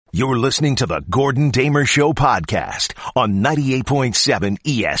You're listening to the Gordon Damer Show podcast on 98.7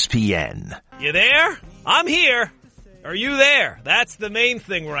 ESPN. You there? I'm here. Are you there? That's the main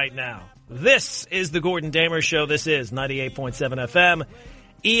thing right now. This is the Gordon Damer Show. This is 98.7 FM,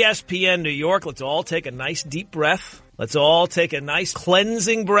 ESPN New York. Let's all take a nice deep breath. Let's all take a nice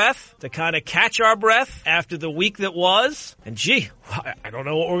cleansing breath to kind of catch our breath after the week that was. And gee, I don't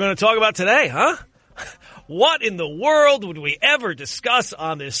know what we're going to talk about today, huh? What in the world would we ever discuss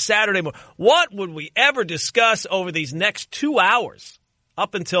on this Saturday morning? What would we ever discuss over these next 2 hours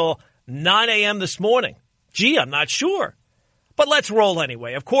up until 9 a.m. this morning? Gee, I'm not sure. But let's roll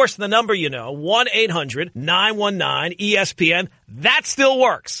anyway. Of course, the number you know, 1-800-919-ESPN, that still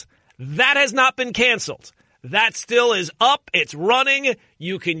works. That has not been canceled. That still is up. It's running.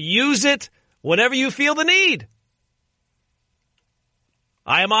 You can use it whenever you feel the need.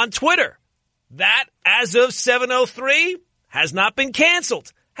 I am on Twitter. That, as of 7:03, has not been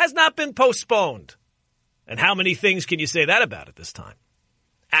canceled, has not been postponed. And how many things can you say that about at this time?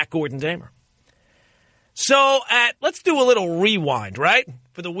 At Gordon Damer. So, let's do a little rewind, right,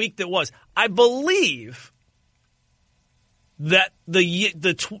 for the week that was. I believe that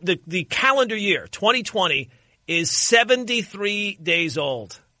the calendar year, 2020, is 73 days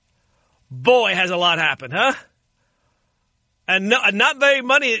old. Boy, has a lot happened, huh? And not very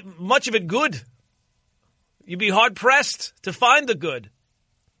much of it good. You'd be hard-pressed to find the good.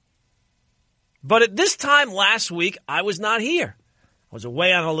 But at this time last week, I was not here. I was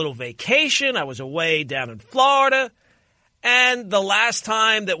away on a little vacation. I was away down in Florida. And the last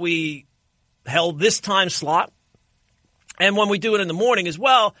time that we held this time slot, and when we do it in the morning as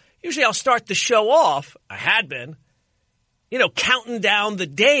well, usually I'll start the show off, I had been, counting down the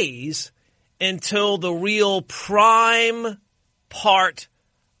days until the real prime part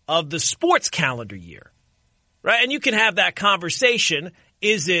of the sports calendar year, right? And you can have that conversation.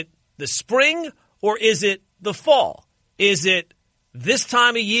 Is it the spring or is it the fall? Is it this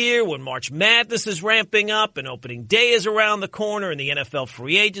time of year when March Madness is ramping up and opening day is around the corner and the NFL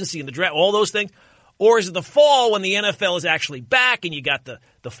free agency and the draft, all those things? Or is it the fall when the NFL is actually back and you got the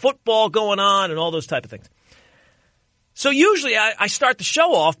football going on and all those type of things? So usually I start the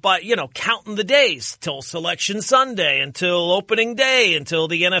show off by, counting the days till Selection Sunday, until opening day, until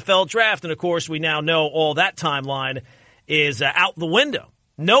the NFL draft. And, of course, we now know all that timeline is out the window.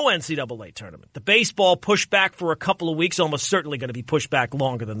 No NCAA tournament. The baseball pushed back for a couple of weeks, almost certainly going to be pushed back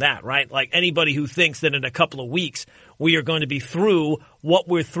longer than that, right? Like anybody who thinks that in a couple of weeks we are going to be through what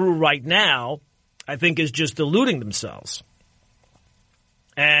we're through right now, I think is just deluding themselves.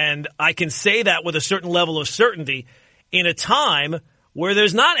 And I can say that with a certain level of certainty in a time where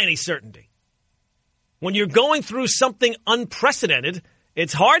there's not any certainty. When you're going through something unprecedented,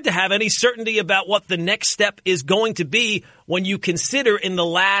 it's hard to have any certainty about what the next step is going to be when you consider in the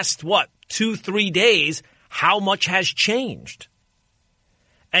last, 2-3 days, how much has changed.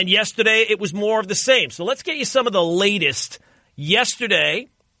 And yesterday, it was more of the same. So let's get you some of the latest. Yesterday,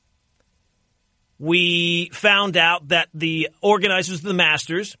 we found out that the organizers of the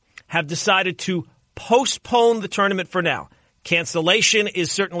Masters have decided to postpone the tournament for now. Cancellation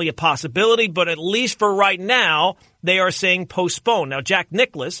is certainly a possibility, but at least for right now, they are saying postpone. Now, Jack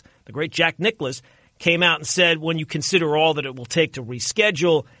Nicklaus, the great Jack Nicklaus, came out and said when you consider all that it will take to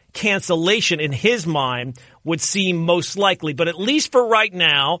reschedule, cancellation in his mind would seem most likely. But at least for right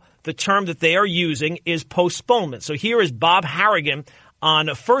now, the term that they are using is postponement. So here is Bob Harrigan on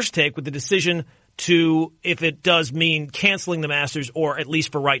a First Take with the decision to, if it does mean canceling the Masters or at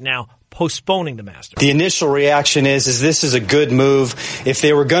least for right now, postponing the Masters. The initial reaction is this is a good move. If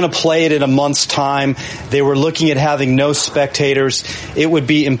they were going to play it in a month's time, they were looking at having no spectators. It would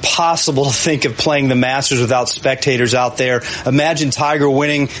be impossible to think of playing the Masters without spectators out there. Imagine Tiger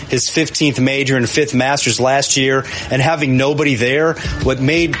winning his 15th major and 5th Masters last year and having nobody there. What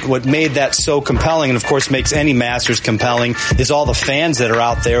made that so compelling, and of course makes any Masters compelling, is all the fans that are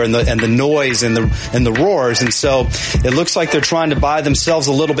out there and the noise and the roars. And so it looks like they're trying to buy themselves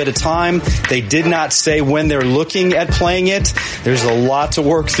a little bit of time. They did not say when they're looking at playing it. There's a lot to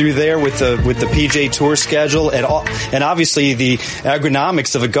work through there with the PGA Tour schedule and obviously the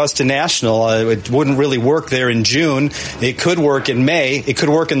agronomics of Augusta National. It wouldn't really work there in June. It could work in May. It could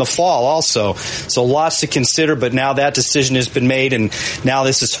work in the fall also. So lots to consider, but now that decision has been made, and now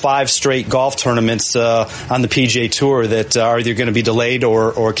this is 5 straight golf tournaments on the PGA Tour that are either going to be delayed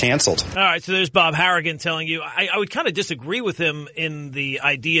or canceled. All right, so there's Bob Harrigan telling you. I would kind of disagree with him in the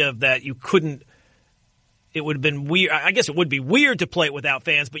idea of that you couldn't. It would have been weird. I guess it would be weird to play it without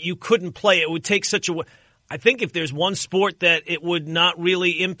fans, but you couldn't play it. It would take such a. I think if there's one sport that it would not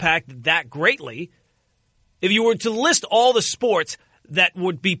really impact that greatly, if you were to list all the sports, that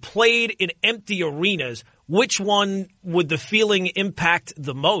would be played in empty arenas, which one would the feeling impact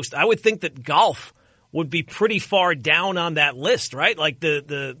the most? I would think that golf would be pretty far down on that list, right? Like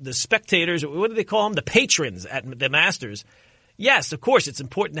the spectators, what do they call them? The patrons at the Masters. Yes, of course, it's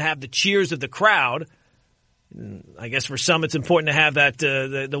important to have the cheers of the crowd. I guess for some it's important to have that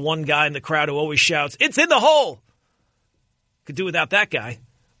the one guy in the crowd who always shouts, "It's in the hole!" Could do without that guy.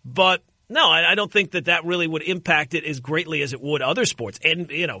 But no, I don't think that really would impact it as greatly as it would other sports.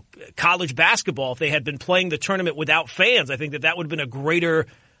 And, college basketball, if they had been playing the tournament without fans, I think that would have been a greater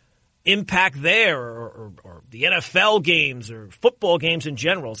impact there, or the NFL games or football games in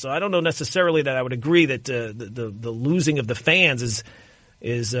general. So I don't know necessarily that I would agree that the losing of the fans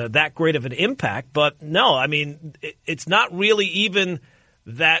is that great of an impact. But no, I mean, it's not really even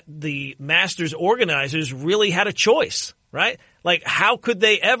that the Masters organizers really had a choice, right? Like, how could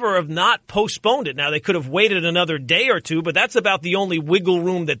they ever have not postponed it? Now, they could have waited another day or two, but that's about the only wiggle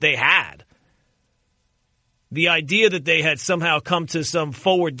room that they had. The idea that they had somehow come to some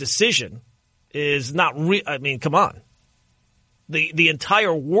forward decision is not I mean, come on. The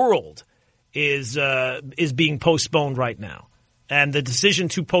entire world is being postponed right now. And the decision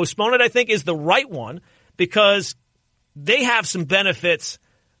to postpone it, I think, is the right one because they have some benefits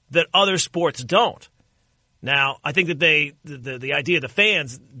that other sports don't. Now, I think that the idea of the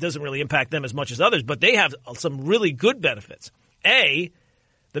fans doesn't really impact them as much as others, but they have some really good benefits.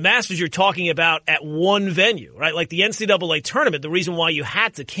 The Masters you're talking about at one venue, right? Like the NCAA tournament, the reason why you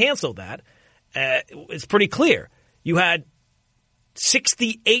had to cancel that is pretty clear. You had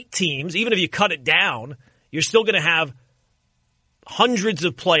 68 teams. Even if you cut it down, you're still going to have hundreds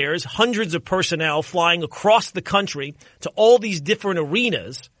of players, hundreds of personnel flying across the country to all these different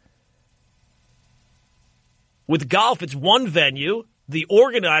arenas. With golf, it's one venue. The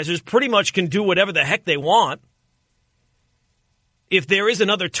organizers pretty much can do whatever the heck they want. If there is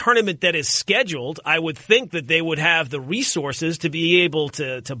another tournament that is scheduled, I would think that they would have the resources to be able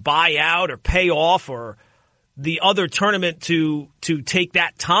to buy out or pay off or the other tournament to take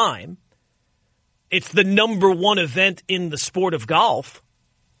that time. It's the number one event in the sport of golf.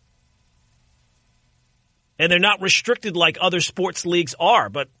 And they're not restricted like other sports leagues are,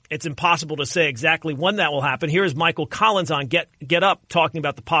 but it's impossible to say exactly when that will happen. Here is Michael Collins on Get Up talking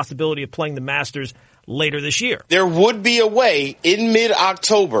about the possibility of playing the Masters later this year. There would be a way in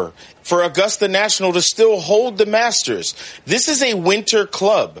mid-October for Augusta National to still hold the Masters. This is a winter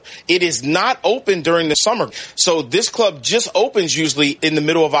club. It is not open during the summer. So this club just opens usually in the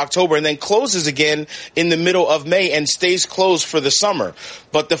middle of October and then closes again in the middle of May and stays closed for the summer.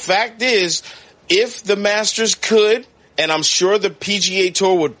 But the fact is, if the Masters could, and I'm sure the PGA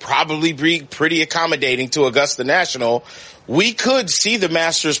Tour would probably be pretty accommodating to Augusta National, we could see the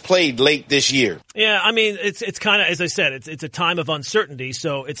Masters played late this year. Yeah, I mean, it's kind of, as I said, it's a time of uncertainty,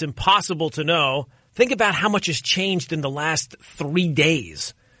 so it's impossible to know. Think about how much has changed in the last 3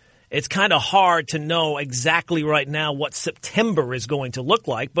 days. It's kind of hard to know exactly right now what September is going to look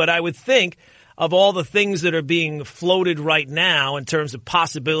like, but I would think of all the things that are being floated right now in terms of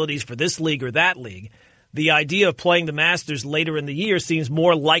possibilities for this league or that league, the idea of playing the Masters later in the year seems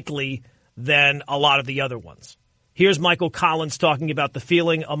more likely than a lot of the other ones. Here's Michael Collins talking about the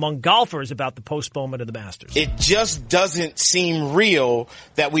feeling among golfers about the postponement of the Masters. It just doesn't seem real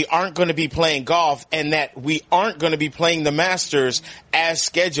that we aren't going to be playing golf and that we aren't going to be playing the Masters as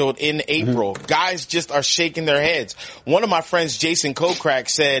scheduled in April. Mm-hmm. Guys just are shaking their heads. One of my friends, Jason Kokrak,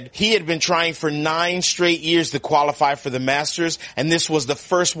 said he had been trying for 9 straight years to qualify for the Masters, and this was the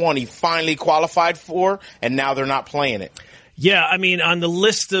first one he finally qualified for, and now they're not playing it. Yeah, I mean, on the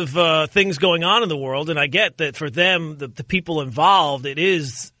list of things going on in the world, and I get that for them, the people involved, it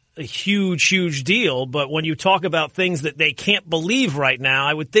is a huge, huge deal. But when you talk about things that they can't believe right now,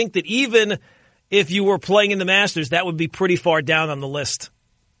 I would think that even if you were playing in the Masters, that would be pretty far down on the list,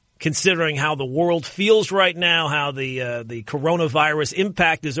 considering how the world feels right now, how the coronavirus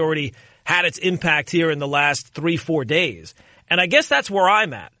impact has already had its impact here in the last 3-4 days. And I guess that's where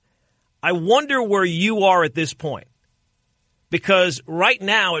I'm at. I wonder where you are at this point. Because right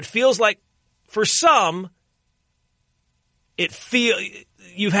now it feels like for some,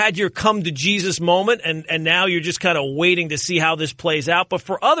 you've had your come to Jesus moment and now you're just kind of waiting to see how this plays out. But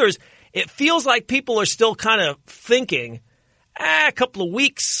for others, it feels like people are still kind of thinking, a couple of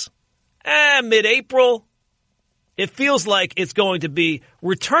weeks, mid-April. It feels like it's going to be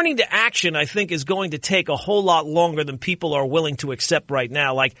returning to action, I think, is going to take a whole lot longer than people are willing to accept right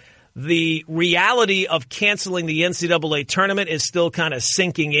now. Like, the reality of canceling the NCAA tournament is still kind of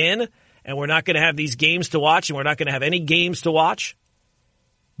sinking in, and we're not going to have these games to watch, and we're not going to have any games to watch.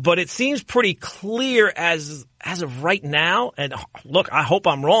 But it seems pretty clear as of right now, and look, I hope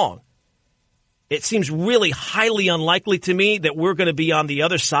I'm wrong. It seems really highly unlikely to me that we're going to be on the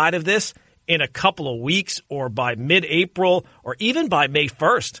other side of this in a couple of weeks or by mid-April or even by May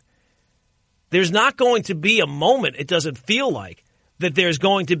 1st. There's not going to be a moment, it doesn't feel like, that there's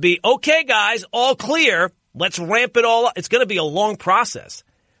going to be, okay, guys, all clear, let's ramp it all up. It's going to be a long process.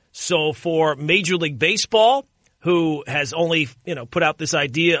 So for Major League Baseball, who has only, put out this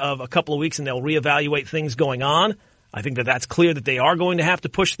idea of a couple of weeks and they'll reevaluate things going on, I think that that's clear that they are going to have to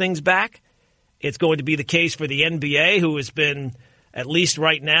push things back. It's going to be the case for the NBA, who has been, at least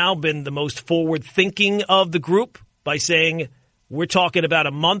right now, been the most forward-thinking of the group by saying we're talking about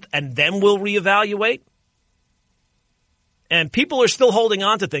a month and then we'll reevaluate. And people are still holding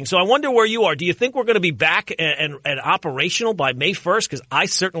on to things. So I wonder where you are. Do you think we're going to be back and operational by May 1st? Because I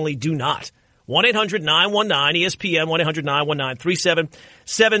certainly do not. 1-800-919-ESPN,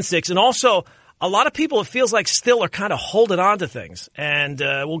 1-800-919-3776. And also, a lot of people, it feels like, still are kind of holding on to things. And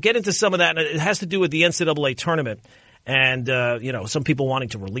we'll get into some of that. And it has to do with the NCAA tournament. And, some people wanting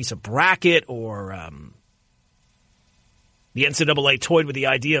to release a bracket, or the NCAA toyed with the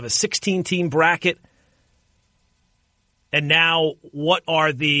idea of a 16-team bracket. And now, what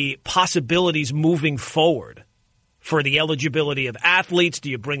are the possibilities moving forward for the eligibility of athletes?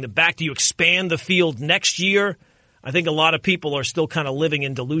 Do you bring them back? Do you expand the field next year? I think a lot of people are still kind of living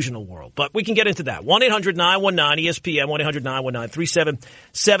in delusional world. But we can get into that. 1-800-919-ESPN,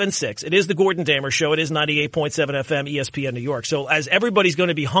 1-800-919-3776. It is the Gordon Damer Show. It is 98.7 FM, ESPN New York. So as everybody's going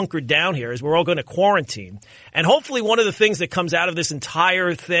to be hunkered down here, as we're all going to quarantine, and hopefully one of the things that comes out of this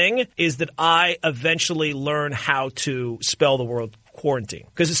entire thing is that I eventually learn how to spell the word quarantine.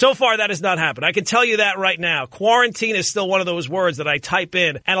 Because so far that has not happened. I can tell you that right now. Quarantine is still one of those words that I type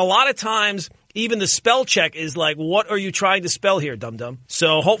in. And a lot of times, even the spell check is like, what are you trying to spell here, dum-dum?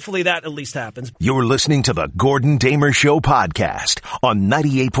 So hopefully that at least happens. You're listening to the Gordon Damer Show podcast on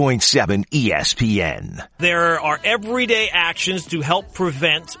 98.7 ESPN. There are everyday actions to help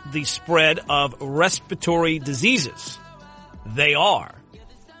prevent the spread of respiratory diseases. They are: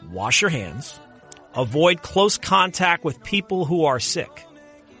 wash your hands, avoid close contact with people who are sick,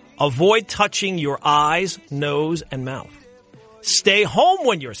 avoid touching your eyes, nose, and mouth, stay home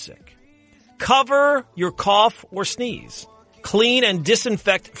when you're sick, cover your cough or sneeze, clean and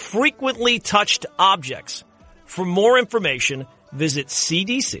disinfect frequently touched objects. For more information, visit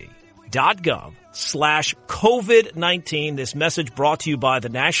cdc.gov/COVID-19. This message brought to you by the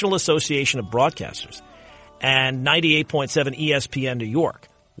National Association of Broadcasters and 98.7 ESPN New York.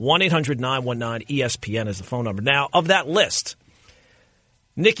 1-800-919-ESPN is the phone number. Now, of that list,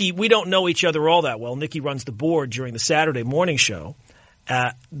 Nikki, we don't know each other all that well. Nikki runs the board during the Saturday morning show.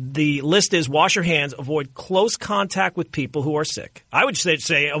 The list is: wash your hands, avoid close contact with people who are sick. I would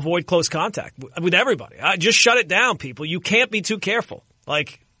say avoid close contact with everybody. Just shut it down, people. You can't be too careful.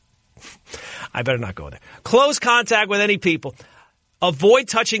 Like, I better not go there. Close contact with any people. Avoid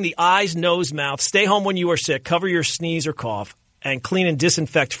touching the eyes, nose, mouth. Stay home when you are sick. Cover your sneeze or cough. And clean and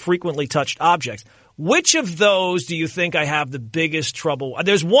disinfect frequently touched objects. Which of those do you think I have the biggest trouble?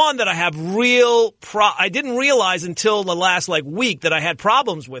 There's one that I have I didn't realize until the last week that I had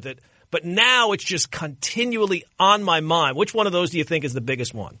problems with it, but now it's just continually on my mind. Which one of those do you think is the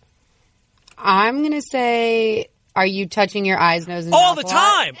biggest one? I'm going to say, are you touching your eyes, nose, and all mouth the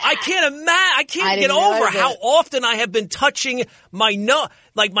time? I can't imagine. I can't get over how often I have been touching my nose,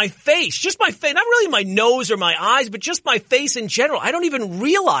 like my face, just my face, not really my nose or my eyes, but just my face in general. I don't even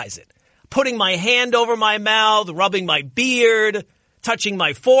realize it. Putting my hand over my mouth, rubbing my beard, touching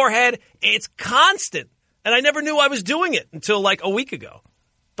my forehead. It's constant. And I never knew I was doing it until a week ago.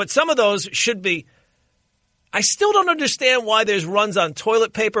 But some of those should be. I still don't understand why there's runs on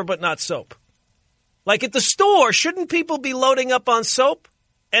toilet paper but not soap. Like at the store, shouldn't people be loading up on soap?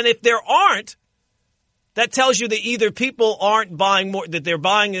 And if there aren't, that tells you that either people aren't buying more, that they're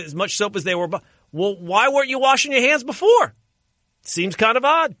buying as much soap as they were buying. Well, why weren't you washing your hands before? Seems kind of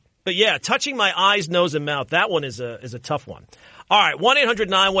odd. But yeah, touching my eyes, nose, and mouth, that one is a tough one. All right,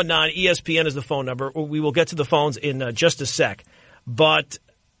 1-800-919-ESPN is the phone number. We will get to the phones in just a sec. But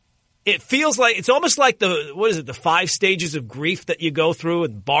it feels like, it's almost like the 5 stages of grief that you go through,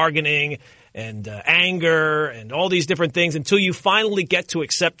 and bargaining and anger and all these different things until you finally get to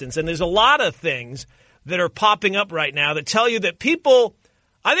acceptance. And there's a lot of things that are popping up right now that tell you that people,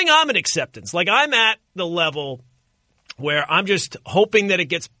 I think I'm in acceptance. Like I'm at the level where I'm just hoping that it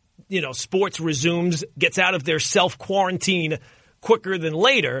gets, sports resumes, gets out of their self-quarantine quicker than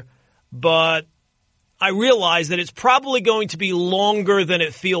later. But I realize that it's probably going to be longer than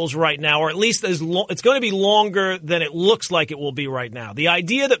it feels right now, or at least it's going to be longer than it looks like it will be right now. The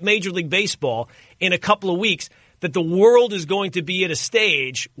idea that Major League Baseball, in a couple of weeks, that the world is going to be at a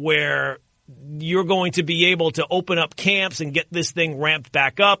stage where you're going to be able to open up camps and get this thing ramped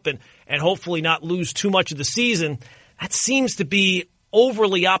back up and hopefully not lose too much of the season, that seems to be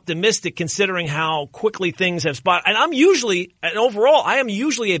overly optimistic considering how quickly things have spotted. And overall, I am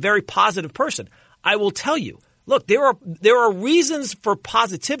usually a very positive person. I will tell you, look, there are reasons for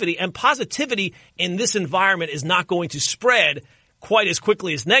positivity, and positivity in this environment is not going to spread quite as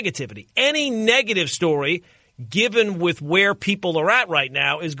quickly as negativity. Any negative story, given with where people are at right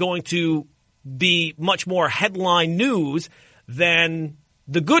now, is going to be much more headline news than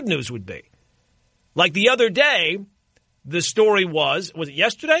the good news would be. Like the other day, the story was it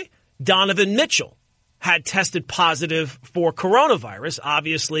yesterday? Donovan Mitchell had tested positive for coronavirus,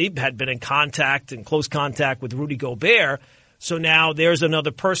 obviously had been in close contact with Rudy Gobert. So now there's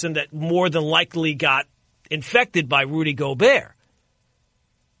another person that more than likely got infected by Rudy Gobert.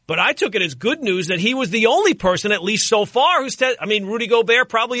 But I took it as good news that he was the only person, at least so far, Rudy Gobert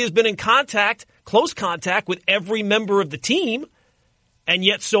probably has been in close contact with every member of the team. And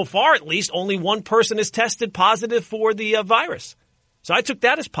yet so far, at least, only one person has tested positive for the virus. So I took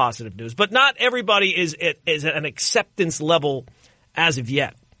that as positive news. But not everybody is at an acceptance level as of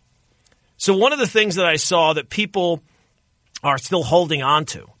yet. So one of the things that I saw that people are still holding on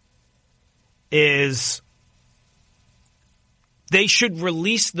to is they should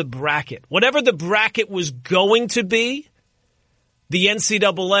release the bracket. Whatever the bracket was going to be, the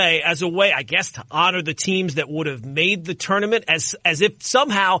NCAA, as a way, I guess, to honor the teams that would have made the tournament, as if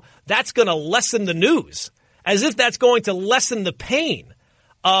somehow that's going to lessen the news, as if that's going to lessen the pain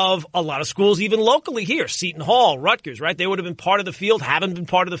of a lot of schools, even locally here. Seton Hall, Rutgers, right? They would have been part of the field, haven't been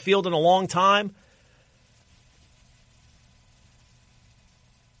part of the field in a long time.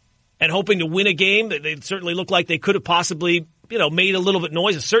 And hoping to win a game. They certainly look like they could have possibly, made a little bit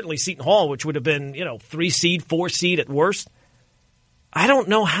noise. Certainly Seton Hall, which would have been, 3 seed, 4 seed at worst. I don't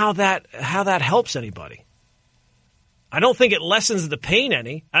know how that helps anybody. I don't think it lessens the pain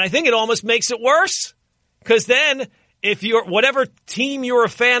any, and I think it almost makes it worse. Because then, if you're whatever team you're a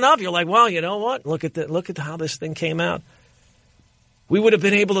fan of, you're like, well, you know what? Look at how this thing came out. We would have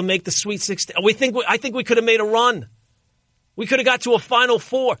been able to make the Sweet 16. I think we could have made a run. We could have got to a Final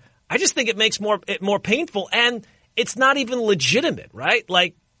Four. I just think it makes it more painful, and it's not even legitimate, right?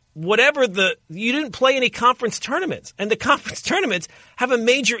 Like. You didn't play any conference tournaments, and the conference tournaments have a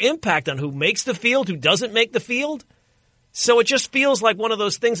major impact on who makes the field, who doesn't make the field. So it just feels like one of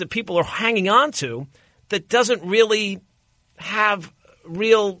those things that people are hanging on to that doesn't really have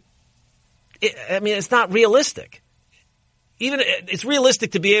it's not realistic. Even it's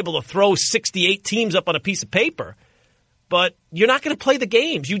realistic to be able to throw 68 teams up on a piece of paper, but you're not going to play the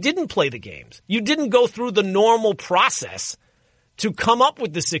games. You didn't play the games. You didn't go through the normal process to come up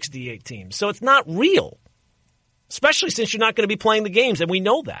with the 68 teams. So it's not real, especially since you're not going to be playing the games, and we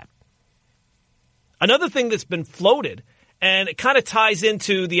know that. Another thing that's been floated, and it kind of ties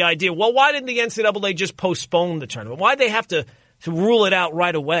into the idea, well, why didn't the NCAA just postpone the tournament? Why did they have to rule it out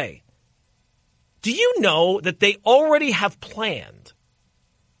right away? Do you know that they already have planned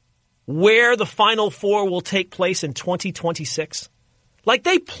where the Final Four will take place in 2026? Like,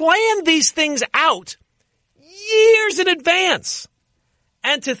 they planned these things out years in advance.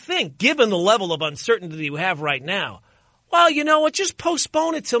 And to think, given the level of uncertainty we have right now, well, you know what, just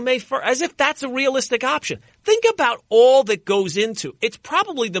postpone it till May 1st, as if that's a realistic option. Think about all that goes into. It's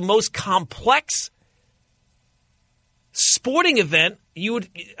probably the most complex sporting event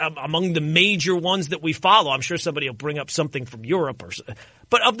among the major ones that we follow. I'm sure somebody will bring up something from Europe,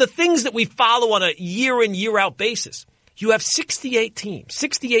 but of the things that we follow on a year in, year out basis, you have 68 teams,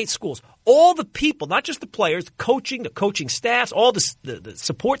 68 schools. All the people, not just the players, the coaching staffs, all the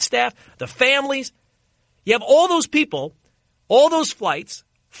support staff, the families. You have all those people, all those flights,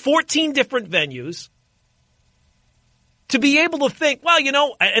 14 different venues to be able to think, well,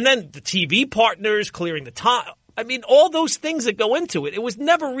 and then the TV partners clearing the time. I mean, all those things that go into it. It was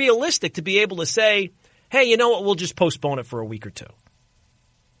never realistic to be able to say, hey, you know what, we'll just postpone it for a week or two.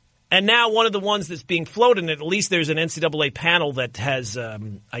 And now one of the ones that's being floated, and at least there's an NCAA panel that has,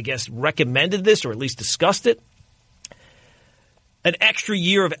 recommended this or at least discussed it, an extra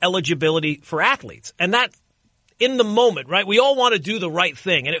year of eligibility for athletes. And that, in the moment, right, we all want to do the right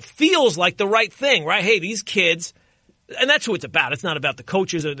thing. And it feels like the right thing, right? Hey, these kids, and that's who it's about. It's not about the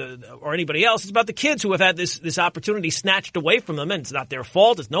coaches or anybody else. It's about the kids who have had this opportunity snatched away from them, and it's not their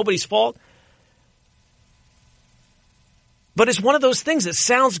fault. It's nobody's fault. But it's one of those things that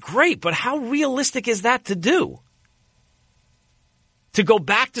sounds great, but how realistic is that to do? To go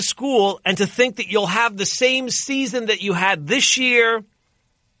back to school and to think that you'll have the same season that you had this year.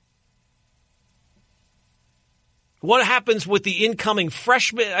 What happens with the incoming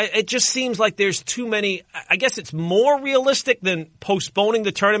freshmen? It just seems like there's too many. I guess it's more realistic than postponing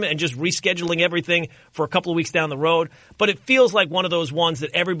the tournament and just rescheduling everything for a couple of weeks down the road. But it feels like one of those ones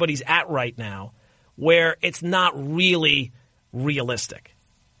that everybody's at right now where it's not really realistic.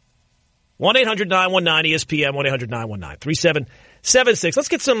 1-800-919-ESPN, 1-800-919-3776. Let's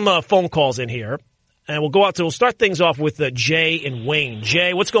get some phone calls in here. And we'll start things off with Jay and Wayne.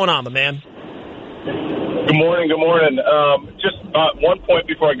 Jay, what's going on, my man? Good morning. Just one point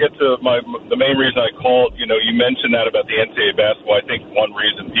before I get to the main reason I called. You mentioned that about the NCAA basketball. I think one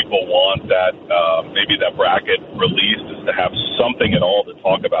reason people want that maybe that bracket released is to have something at all to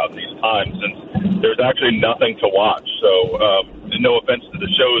talk about in these times, since there's actually nothing to watch. So no offense to the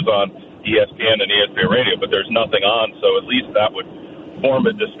shows on ESPN and ESPN Radio, but there's nothing on, so at least that would form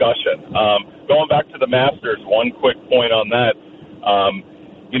a discussion. Going back to the Masters, one quick point on that.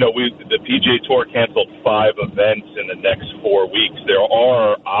 The PGA Tour canceled 5 events in the next 4 weeks. There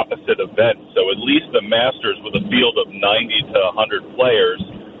are opposite events, so at least the Masters with a field of 90 to 100 players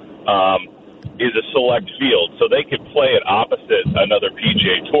is a select field, so they could play it opposite another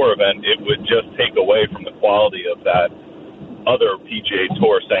PGA Tour event. It would just take away from the quality of that other PGA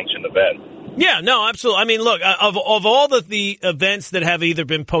Tour sanctioned event. Yeah, no, absolutely. I mean, look, of all the events that have either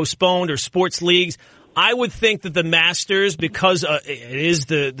been postponed or sports leagues, I would think that the Masters, because it is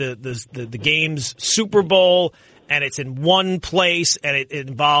the game's Super Bowl and it's in one place and it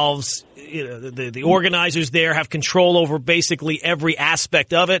involves the organizers there have control over basically every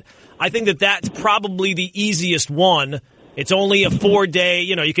aspect of it. I think that that's probably the easiest one. It's only a 4-day,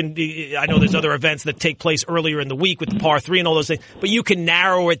 I know there's other events that take place earlier in the week with the par 3 and all those things, but you can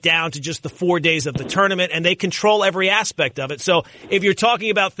narrow it down to just the 4 days of the tournament, and they control every aspect of it. So if you're talking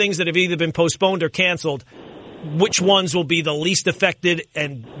about things that have either been postponed or canceled, which ones will be the least affected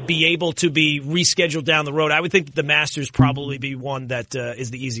and be able to be rescheduled down the road? I would think that the Masters probably be one that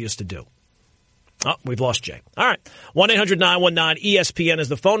is the easiest to do. Oh, we've lost Jay. All right. 1-800-919-ESPN is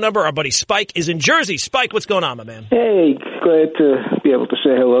the phone number. Our buddy Spike is in Jersey. Spike, what's going on, my man? Hey, glad to be able to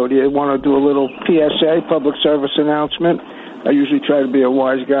say hello to you. I want to do a little PSA, public service announcement. I usually try to be a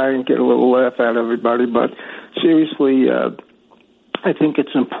wise guy and get a little laugh out of everybody, but seriously, I think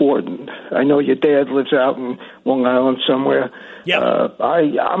it's important. I know your dad lives out in Long Island somewhere. Yeah.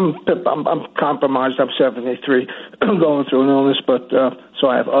 I'm compromised. I'm 73, going through an illness, but so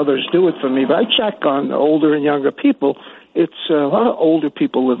I have others do it for me. But I check on older and younger people. It's a lot of older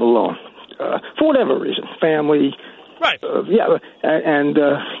people live alone for whatever reason, family. Right. They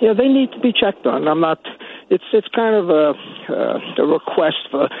need to be checked on. I'm not. It's kind of a request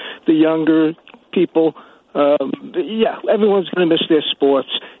for the younger people. Everyone's going to miss their sports.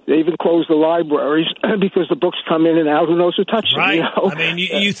 They even close the libraries because the books come in and out. Who knows who touched them? Right. I mean,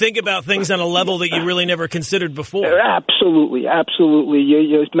 you think about things on a level that you really never considered before. Absolutely.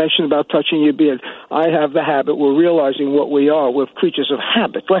 You mentioned about touching your beard. I have the habit. We're realizing what we are. We're creatures of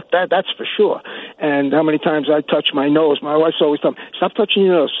habit. That's for sure. And how many times I touch my nose. My wife's always telling me, stop touching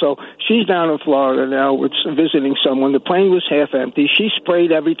your nose. So she's down in Florida now. We're visiting someone. The plane was half empty. She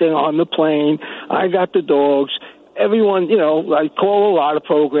sprayed everything on the plane. I got the dogs. Everyone, I call a lot of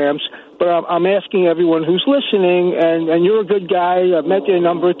programs, but I'm asking everyone who's listening, and you're a good guy. I've met you a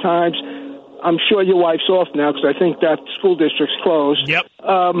number of times. I'm sure your wife's off now because I think that school district's closed. Yep.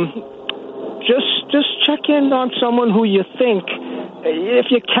 Just check in on someone who you think, if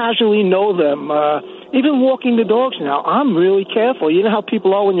you casually know them. Even walking the dogs now, I'm really careful. You know how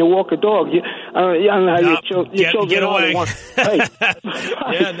people are when you walk a dog. I don't know how your children get away. Right.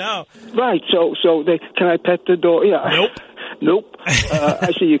 Yeah, no. Right. So can I pet the dog? Yeah. Nope.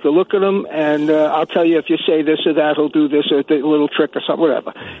 I say you can look at him, and I'll tell you if you say this or that, he'll do this or a little trick or something,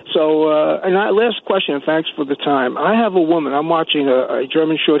 whatever. So, last question, and thanks for the time. I have a woman. I'm watching a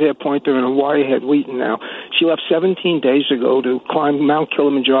German short-haired pointer and a wire-haired Wheaton now. She left 17 days ago to climb Mount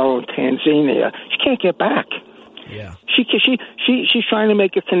Kilimanjaro in Tanzania. She can't get back. Yeah. She's trying to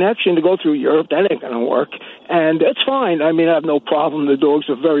make a connection to go through Europe. That ain't going to work. And it's fine. I mean, I have no problem. The dogs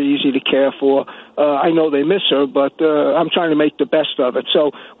are very easy to care for. I know they miss her, but I'm trying to make the best of it.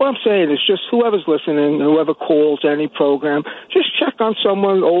 So what I'm saying is just whoever's listening, whoever calls any program, just check on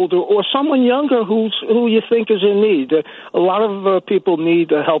someone older or someone younger who you think is in need. A lot of people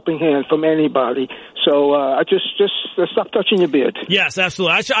need a helping hand from anybody. So just stop touching your beard. Yes,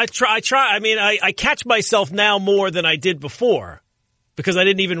 absolutely. I try. I mean, I catch myself now more than I did before because I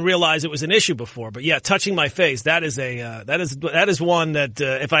didn't even realize it was an issue before. But yeah, touching my face, that is one that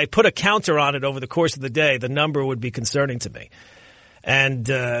if I put a counter on it over the course of the day, the number would be concerning to me. And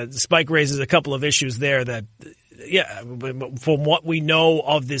Spike raises a couple of issues there that, from what we know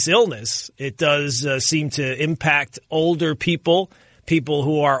of this illness, it does seem to impact older people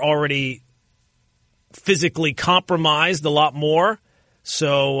who are already physically compromised a lot more.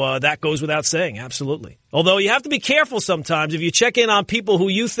 So that goes without saying, absolutely. Although you have to be careful sometimes. If you check in on people who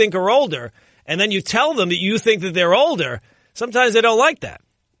you think are older and then you tell them that you think that they're older, sometimes they don't like that.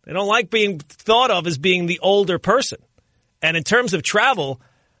 They don't like being thought of as being the older person. And in terms of travel,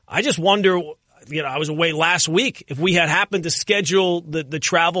 I just wonder, I was away last week, if we had happened to schedule the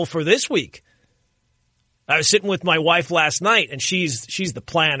travel for this week. I was sitting with my wife last night, and she's the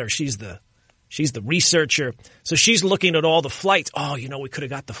planner. She's the researcher. So she's looking at all the flights. Oh, we could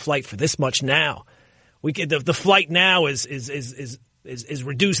have got the flight for this much now. The flight now is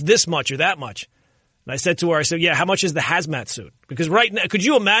reduced this much or that much. And I said to her, yeah, how much is the hazmat suit? Because right now, could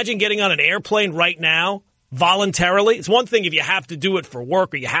you imagine getting on an airplane right now voluntarily? It's one thing if you have to do it for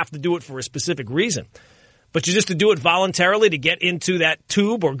work or you have to do it for a specific reason. But just to do it voluntarily to get into that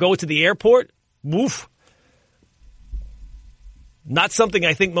tube or go to the airport, woof. Not something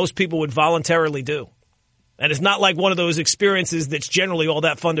I think most people would voluntarily do. And it's not like one of those experiences that's generally all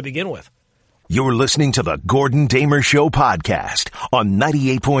that fun to begin with. You're listening to the Gordon Damer Show podcast on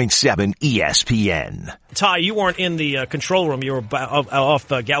 98.7 ESPN. Ty, you weren't in the control room. You were off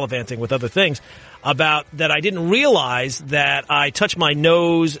gallivanting with other things. About that I didn't realize that I touched my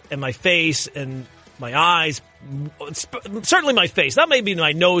nose and my face and my eyes, certainly my face, not maybe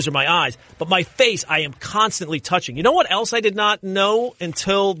my nose or my eyes, but my face I am constantly touching. You know what else I did not know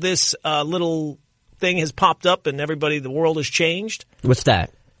until this little thing has popped up and the world has changed? What's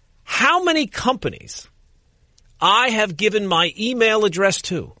that? How many companies I have given my email address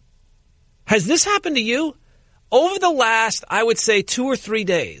to. Has this happened to you? Over the last, I would say, 2 or 3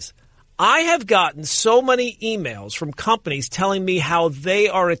 days, I have gotten so many emails from companies telling me how they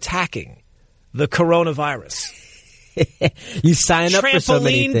are attacking the coronavirus. You sign up for so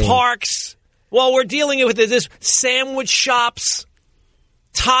many things. Trampoline parks. Well, we're dealing with this. Sandwich shops,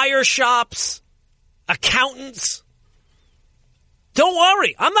 tire shops, accountants. Don't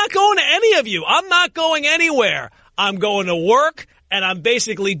worry. I'm not going to any of you. I'm not going anywhere. I'm going to work, and I'm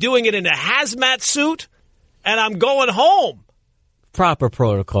basically doing it in a hazmat suit, and I'm going home. Proper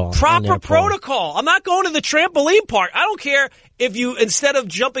protocol. Proper protocol. I'm not going to the trampoline park. I don't care if you, instead of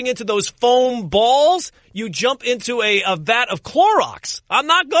jumping into those foam balls, you jump into a vat of Clorox. I'm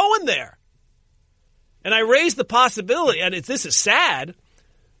not going there. And I raised the possibility, and this is sad,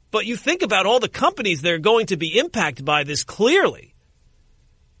 but you think about all the companies that are going to be impacted by this clearly.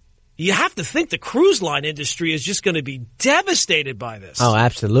 You have to think the cruise line industry is just going to be devastated by this. Oh,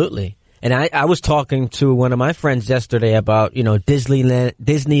 absolutely. And I was talking to one of my friends yesterday about,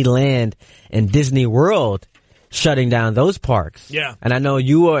 Disneyland and Disney World shutting down those parks. Yeah. And I know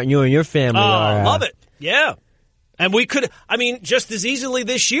you and your family are. Love it. Yeah. And we could, just as easily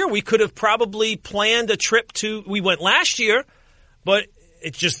this year, we could have probably planned a trip we went last year, but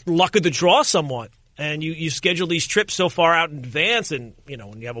it's just luck of the draw somewhat. And you schedule these trips so far out in advance, and,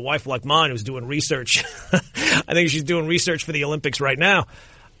 when you have a wife like mine who's doing research, I think she's doing research for the Olympics right now.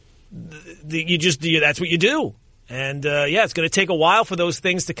 That's what you do. And, it's going to take a while for those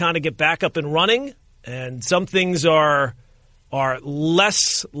things to kind of get back up and running. And some things are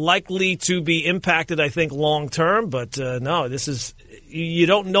less likely to be impacted, I think, long term. But, no, you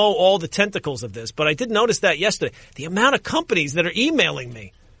don't know all the tentacles of this. But I did notice that yesterday. The amount of companies that are emailing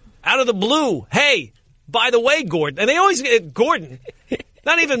me out of the blue. Hey, by the way, Gordon. And they always get Gordon.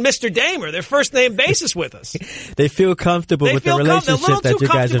 Not even Mr. Damer. They're first name basis with us. They feel comfortable with the relationship that you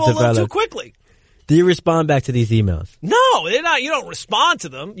guys have developed. A little too quickly. Do you respond back to these emails? No, they're not. You don't respond to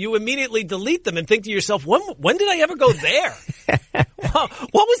them. You immediately delete them and think to yourself, when did I ever go there?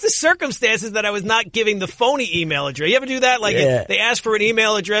 What was the circumstances that I was not giving the phony email address? You ever do that? Like they ask for an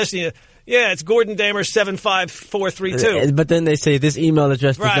email address and it's Gordon Damer 75432. But then they say this email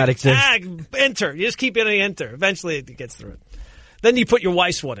address does not exist. Enter. You just keep hitting enter. Eventually it gets through it. Then you put your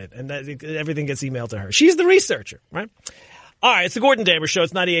wife's one in, and everything gets emailed to her. She's the researcher, right? All right, it's the Gordon Damer Show.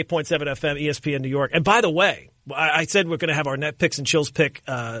 It's 98.7 FM, ESPN New York. And by the way, I said we're going to have our net picks and chills pick,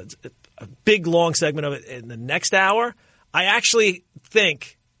 a big, long segment of it in the next hour. I actually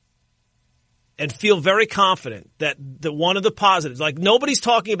think and feel very confident that one of the positives, like nobody's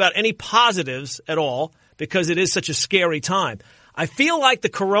talking about any positives at all because it is such a scary time. I feel like the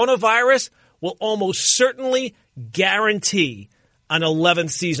coronavirus will almost certainly guarantee an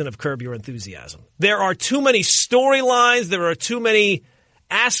 11th season of Curb Your Enthusiasm. There are too many storylines. There are too many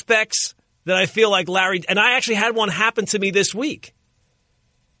aspects that I feel like Larry, and I actually had one happen to me this week.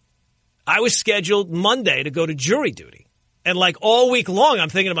 I was scheduled Monday to go to jury duty. And like all week long, I'm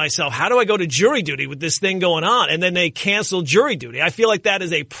thinking to myself, how do I go to jury duty with this thing going on? And then they canceled jury duty. I feel like that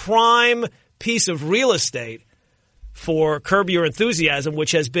is a prime piece of real estate for Curb Your Enthusiasm,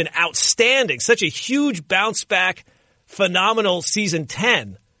 which has been outstanding. Such a huge bounce back, phenomenal season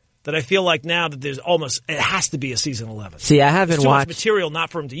 10 that I feel like now that there's almost, it has to be a season 11. See, I haven't There's too watched much material not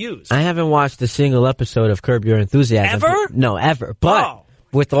for him to use. I haven't watched a single episode of Curb Your Enthusiasm. Ever? No, ever. But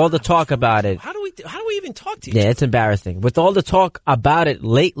with all the talk about it, how do we even talk to you? Yeah, it's embarrassing. With all the talk about it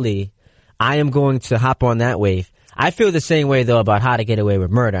lately, I am going to hop on that wave. I feel the same way though about How to Get Away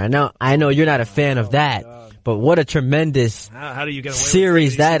with Murder. I know you're not a fan of that. But what a tremendous how do you get away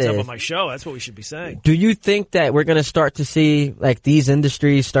series with that up is. on my show? That's what we should be saying. Do you think that we're going to start to see like these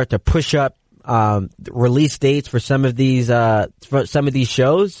industries start to push up release dates for some of these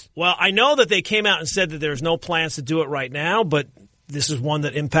shows? Well, I know that they came out and said that there's no plans to do it right now, but this is one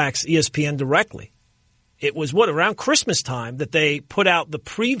that impacts ESPN directly. It was around Christmas time that they put out the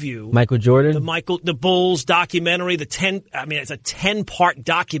preview. Michael Jordan, the Bulls documentary. It's a 10-part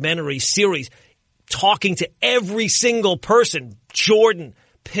documentary series. Talking to every single person, Jordan,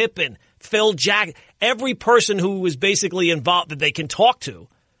 Pippen, Phil Jackson, every person who was basically involved that they can talk to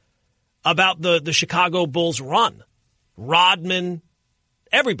about the Chicago Bulls run. Rodman,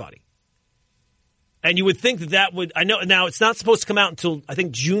 everybody. And you would think that would, I know, now it's not supposed to come out until, I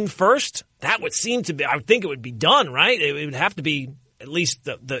think, June 1st. That would seem to be, I would think it would be done, right? It would have to be, at least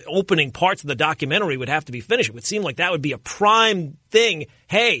the opening parts of the documentary would have to be finished. It would seem like that would be a prime thing.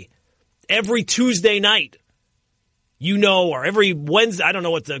 Hey, every Tuesday night, or every Wednesday, I don't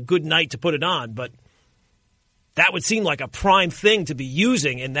know what's a good night to put it on, but that would seem like a prime thing to be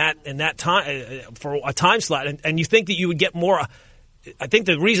using in that time for a time slot. And you think that you would get more. I think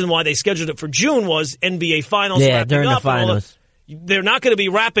the reason why they scheduled it for June was NBA Finals. Yeah, during the finals. They're not going to be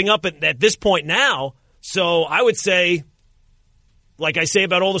wrapping up at this point now. So I would say, like I say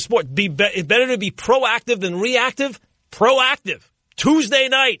about all the sports, it's better to be proactive than reactive. Proactive. Tuesday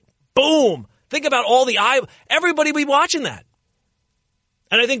night. Boom. Think about everybody will be watching that.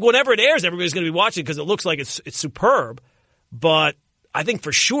 And I think whenever it airs, everybody's going to be watching because it looks like it's superb. But I think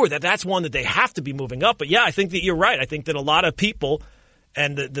for sure that's one that they have to be moving up. But yeah, I think that you're right. I think that a lot of people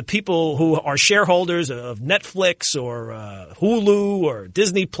and the people who are shareholders of Netflix or Hulu or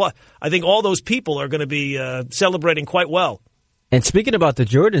Disney Plus, I think all those people are going to be celebrating quite well. And speaking about the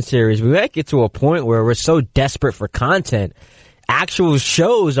Jordan series, we might get to a point where we're so desperate for content. Actual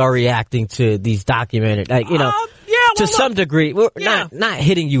shows are reacting to these documentaries, to some degree. We're not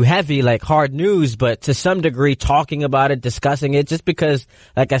hitting you heavy like hard news, but to some degree talking about it, discussing it, just because,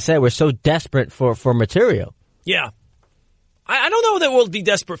 like I said, we're so desperate for material. Yeah. I don't know that we'll be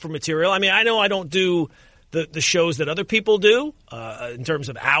desperate for material. I mean, I know I don't do the shows that other people do in terms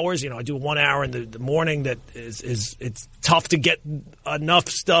of hours. I do 1 hour in the morning that is it's tough to get enough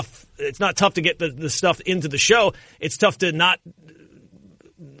stuff. It's not tough to get the stuff into the show. It's tough to not –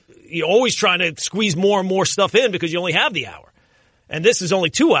 you're always trying to squeeze more and more stuff in because you only have the hour. And this is only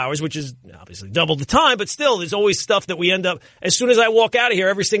 2 hours, which is obviously double the time, but still there's always stuff that we end up – as soon as I walk out of here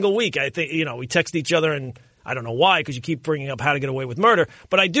every single week, I think, we text each other and – I don't know why, because you keep bringing up How to Get Away with Murder,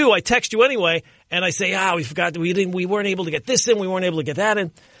 but I do. I text you anyway, and I say, we forgot, we weren't able to get this in, we weren't able to get that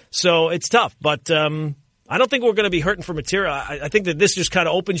in. So it's tough, but I don't think we're going to be hurting for material. I think that this just kind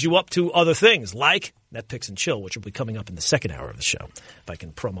of opens you up to other things, like Net Picks and Chill, which will be coming up in the second hour of the show, if I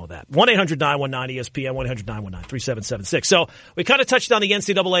can promo that. 1-800-919-ESPN, 1-800-919-3776. So we kind of touched on the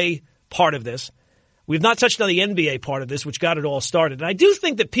NCAA part of this. We've not touched on the NBA part of this, which got it all started. And I do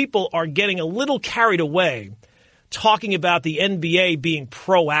think that people are getting a little carried away talking about the NBA being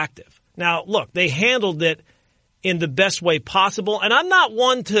proactive. Now, look, they handled it in the best way possible. And I'm not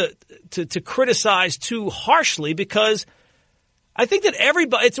one to criticize too harshly because I think that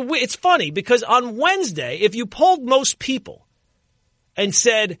everybody – it's funny because on Wednesday, if you polled most people and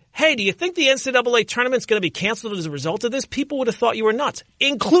said, hey, do you think the NCAA tournament's going to be canceled as a result of this? People would have thought you were nuts,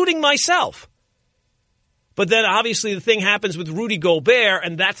 including myself. But then obviously the thing happens with Rudy Gobert,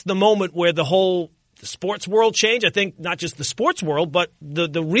 and that's the moment where the whole sports world changed. I think not just the sports world, but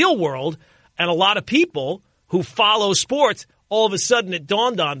the real world and a lot of people who follow sports, all of a sudden it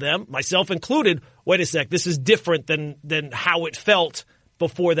dawned on them, myself included, wait a sec, this is different than how it felt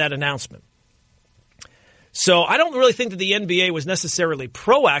before that announcement. So I don't really think that the NBA was necessarily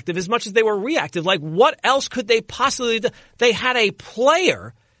proactive as much as they were reactive. Like, what else could they possibly do? They had a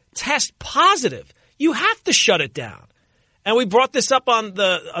player test positive. You have to shut it down. And we brought this up on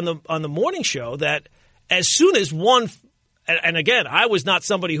the morning show that as soon as one and again, I was not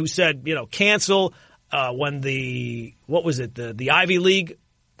somebody who said, cancel when the Ivy League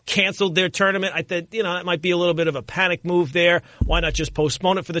canceled their tournament. I thought, it might be a little bit of a panic move there. Why not just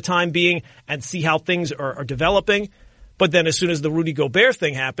postpone it for the time being and see how things are developing? But then as soon as the Rudy Gobert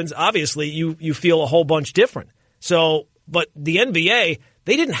thing happens, obviously you feel a whole bunch different. So, but the NBA,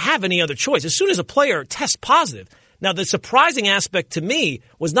 they didn't have any other choice. As soon as a player tests positive. Now, the surprising aspect to me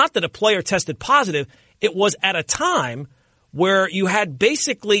was not that a player tested positive. It was at a time where you had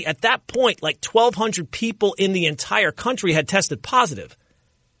basically at that point like 1,200 people in the entire country had tested positive.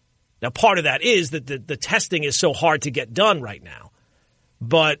 Now, part of that is that the testing is so hard to get done right now.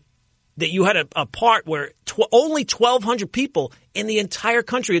 But that you had a part where only 1,200 people in the entire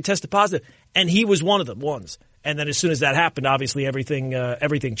country had tested positive, and he was one of the ones. And then as soon as that happened, obviously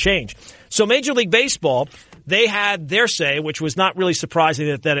everything changed. So Major League Baseball, they had their say, which was not really surprising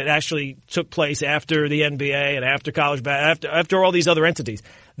that it actually took place after the NBA and after college, after all these other entities.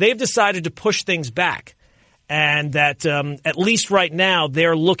 They've decided to push things back. And that at least right now,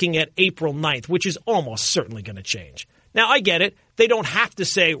 they're looking at April 9th, which is almost certainly going to change. Now, I get it. They don't have to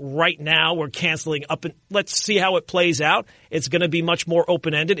say right now we're canceling up and let's see how it plays out. It's going to be much more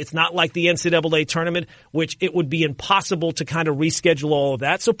open-ended. It's not like the NCAA tournament, which it would be impossible to kind of reschedule all of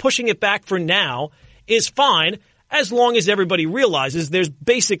that. So pushing it back for now is fine as long as everybody realizes there's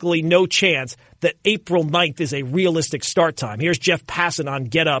basically no chance that April 9th is a realistic start time. Here's Jeff Passan on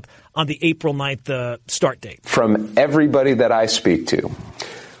Get Up on the April 9th start date. From everybody that I speak to,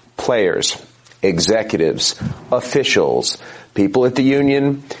 players, executives, officials, people at the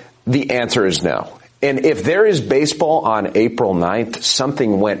union, the answer is no. And if there is baseball on April 9th,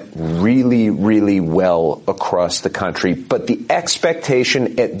 something went really, really well across the country. But the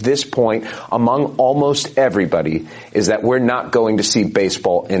expectation at this point among almost everybody is that we're not going to see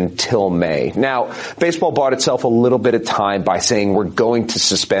baseball until May. Now, baseball bought itself a little bit of time by saying we're going to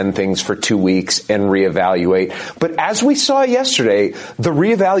suspend things for 2 weeks and reevaluate. But as we saw yesterday, the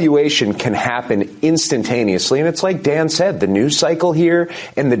reevaluation can happen instantaneously. And it's like Dan said, the news cycle here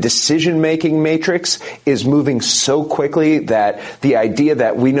and the decision-making matrix is moving so quickly that the idea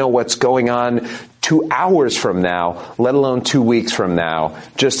that we know what's going on 2 hours from now, let alone 2 weeks from now,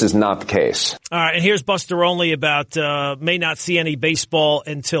 just is not the case. All right, and here's Buster Olney about may not see any baseball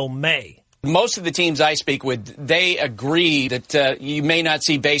until May. Most of the teams I speak with, they agree that you may not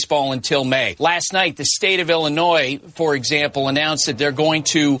see baseball until May. Last night, the state of Illinois, for example, announced that they're going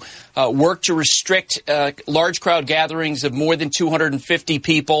to work to restrict large crowd gatherings of more than 250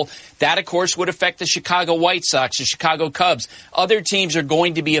 people. That, of course, would affect the Chicago White Sox, the Chicago Cubs. Other teams are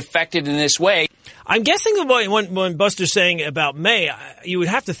going to be affected in this way. I'm guessing when Buster's saying about May, you would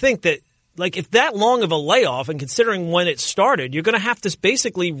have to think that like if that long of a layoff and considering when it started, you're going to have to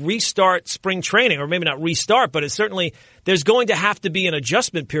basically restart spring training, or maybe not restart, but it's certainly there's going to have to be an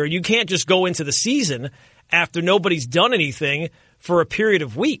adjustment period. You can't just go into the season after nobody's done anything for a period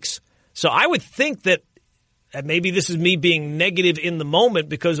of weeks. So I would think that, and maybe this is me being negative in the moment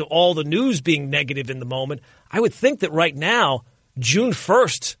because of all the news being negative in the moment, I would think that right now, June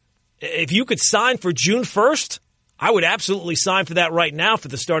 1st, if you could sign for June 1st, I would absolutely sign for that right now for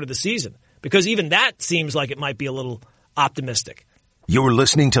the start of the season, because even that seems like it might be a little optimistic. You're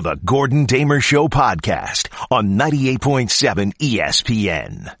listening to the Gordon Damer Show podcast on 98.7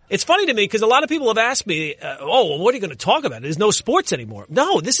 ESPN. It's funny to me because a lot of people have asked me, well, what are you going to talk about? There's no sports anymore.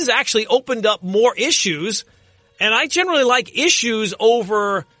 No, this has actually opened up more issues, and I generally like issues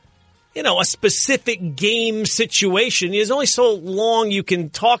over a specific game situation. There's only so long you can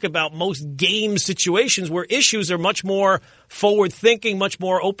talk about most game situations where issues are much more forward-thinking, much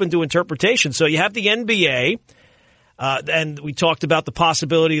more open to interpretation. So you have the NBA, and we talked about the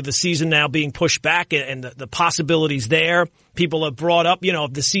possibility of the season now being pushed back and the possibilities there. People have brought up,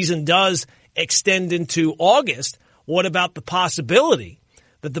 if the season does extend into August, what about the possibility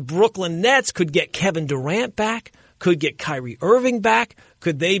that the Brooklyn Nets could get Kevin Durant back, could get Kyrie Irving back?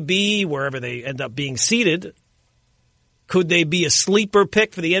 Could they be, wherever they end up being seated, could they be a sleeper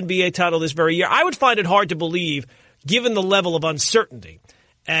pick for the NBA title this very year? I would find it hard to believe, given the level of uncertainty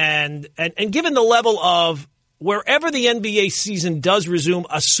and given the level of wherever the NBA season does resume,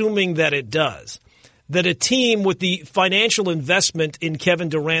 assuming that it does, that a team with the financial investment in Kevin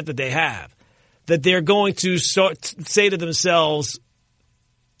Durant that they have, that they're going to say to themselves,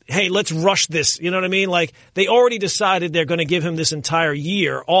 hey, let's rush this. You know what I mean? Like, they already decided they're going to give him this entire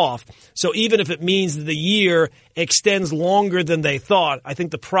year off. So even if it means that the year extends longer than they thought, I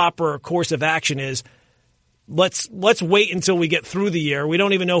think the proper course of action is let's wait until we get through the year. We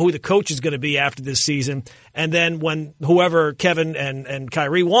don't even know who the coach is going to be after this season. And then when whoever Kevin and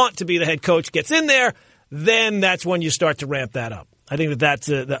Kyrie want to be the head coach gets in there, then that's when you start to ramp that up. I think that's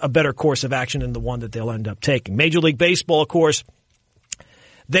a better course of action than the one that they'll end up taking. Major League Baseball, of course,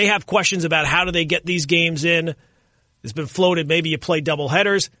 they have questions about how do they get these games in. It's been floated, maybe you play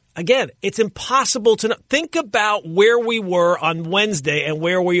doubleheaders. Again, it's impossible to know. Think about where we were on Wednesday and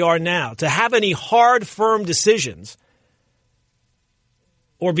where we are now. To have any hard, firm decisions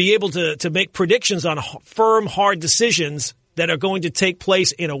or be able to make predictions on firm, hard decisions that are going to take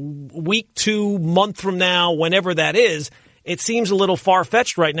place in a week, 2 month from now, whenever that is, it seems a little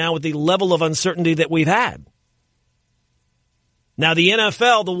far-fetched right now with the level of uncertainty that we've had. Now, the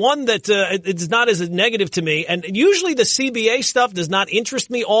NFL, the one that it's not as negative to me, and usually the CBA stuff does not interest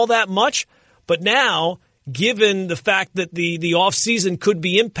me all that much, but now, given the fact that the offseason could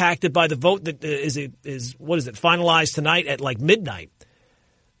be impacted by the vote that is finalized tonight at like midnight,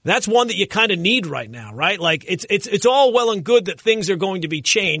 that's one that you kind of need right now, right? Like it's all well and good that things are going to be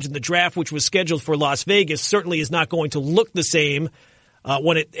changed, and the draft, which was scheduled for Las Vegas, certainly is not going to look the same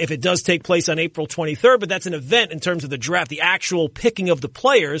if it does take place on April 23rd. But that's an event in terms of the draft, the actual picking of the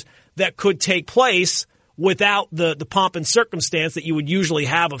players that could take place without the pomp and circumstance that you would usually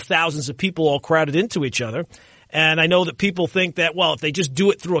have of thousands of people all crowded into each other. And I know that people think that, well, if they just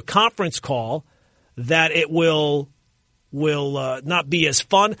do it through a conference call, that it will not be as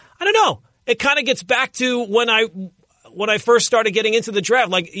fun. I don't know. It kind of gets back to when I first started getting into the draft.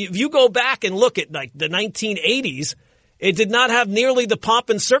 Like, if you go back and look at like the 1980s, it did not have nearly the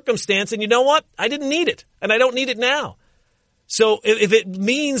pomp and circumstance. And you know what? I didn't need it, and I don't need it now. So if it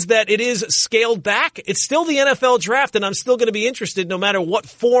means that it is scaled back, it's still the NFL draft, and I'm still going to be interested no matter what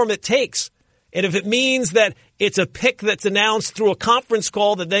form it takes. And if it means that it's a pick that's announced through a conference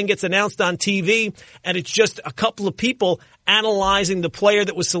call that then gets announced on TV, and it's just a couple of people analyzing the player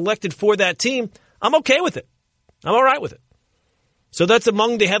that was selected for that team, I'm okay with it. I'm all right with it. So that's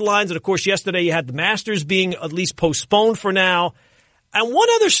among the headlines. And, of course, yesterday you had the Masters being at least postponed for now. And one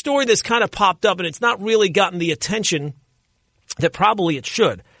other story that's kind of popped up, and it's not really gotten the attention that probably it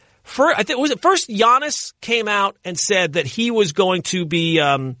should. First, Giannis came out and said that he was going to be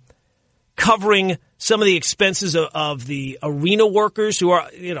covering some of the expenses of the arena workers who are,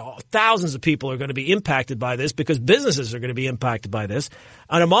 thousands of people are going to be impacted by this because businesses are going to be impacted by this.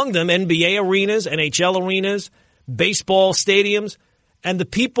 And among them, NBA arenas, NHL arenas, baseball stadiums, and the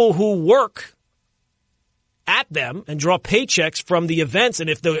people who work at them and draw paychecks from the events. And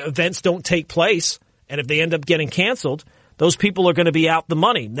if the events don't take place and if they end up getting canceled, those people are going to be out the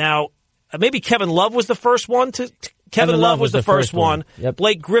money. Now, maybe Kevin Love was the first one Kevin Love was the first one. Yep.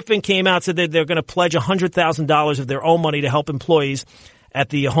 Blake Griffin came out and said that they're going to pledge $100,000 of their own money to help employees at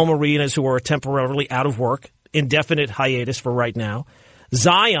the home arenas who are temporarily out of work, indefinite hiatus for right now.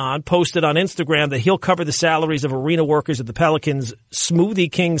 Zion posted on Instagram that he'll cover the salaries of arena workers at the Pelicans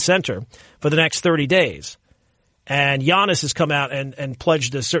Smoothie King Center for the next 30 days. And Giannis has come out and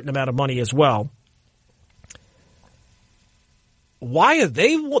pledged a certain amount of money as well. Why are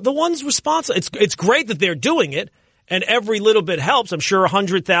they the ones responsible? It's great that they're doing it. And every little bit helps. I'm sure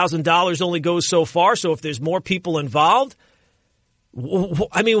 $100,000 only goes so far. So if there's more people involved,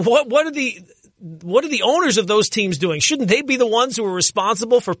 I mean, what are the owners of those teams doing? Shouldn't they be the ones who are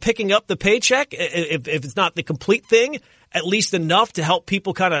responsible for picking up the paycheck? If it's not the complete thing, at least enough to help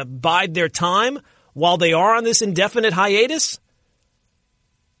people kind of bide their time while they are on this indefinite hiatus?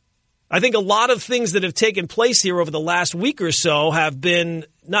 I think a lot of things that have taken place here over the last week or so have been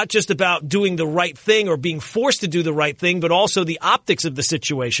not just about doing the right thing or being forced to do the right thing, but also the optics of the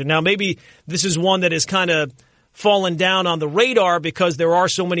situation. Now, maybe this is one that has kind of fallen down on the radar because there are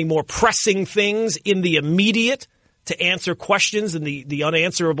so many more pressing things in the immediate to answer questions and the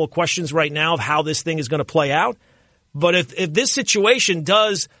unanswerable questions right now of how this thing is going to play out. But if this situation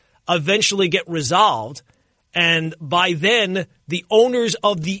does eventually get resolved, and by then the owners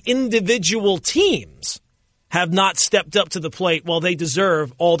of the individual teams have not stepped up to the plate, well, they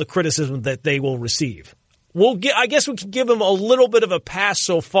deserve all the criticism that they will receive. I guess we can give them a little bit of a pass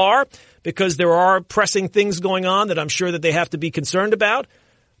so far because there are pressing things going on that I'm sure that they have to be concerned about.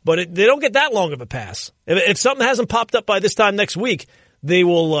 But they don't get that long of a pass. If something hasn't popped up by this time next week, they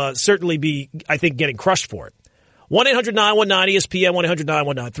will certainly be, I think, getting crushed for it. 1-800-919-ESPN,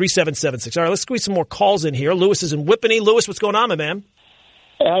 1-800-919-3776. All right, let's squeeze some more calls in here. Lewis is in Whippany. Lewis, what's going on, my man?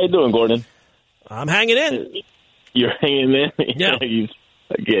 Hey, how you doing, Gordon? I'm hanging in. You're hanging in? Yeah. Are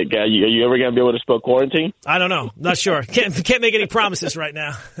you ever going to be able to spell quarantine? I don't know. Not sure. Can't make any promises right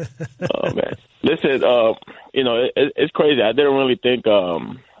now. Oh, man. Listen, it's crazy. I didn't really think,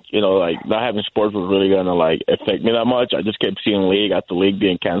 not having sports was really going to, affect me that much. I just kept seeing league after league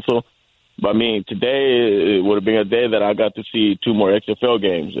being canceled. But, I mean, today it would have been a day that I got to see 2 more XFL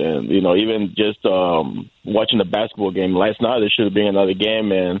games. And, you know, even just watching the basketball game last night, there should have been another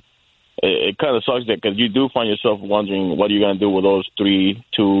game. And it kind of sucks that because you do find yourself wondering what are you going to do with those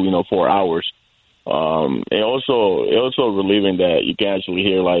 4 hours. And also relieving that you can actually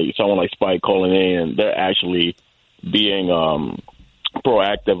hear like someone like Spike calling in, and they're actually being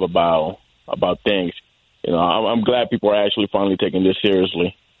proactive about things. You know, I'm glad people are actually finally taking this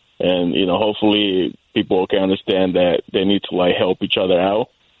seriously, and you know, hopefully people can understand that they need to like help each other out.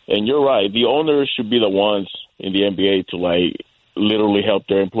 And you're right, the owners should be the ones in the NBA to like literally help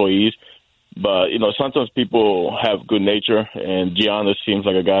their employees. But, you know, sometimes people have good nature, and Giannis seems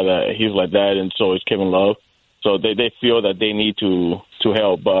like a guy that he's like that, and so is Kevin Love. So they feel that they need to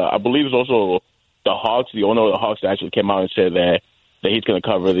help. But I believe it's also the Hawks, the owner of the Hawks, actually came out and said that he's going to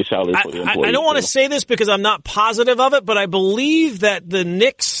cover the salary for the employees. I don't want to say this because I'm not positive of it, but I believe that the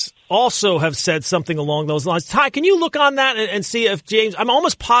Knicks also have said something along those lines. Ty, can you look on that and see if James – I'm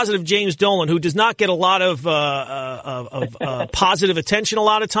almost positive James Dolan, who does not get a lot of positive attention a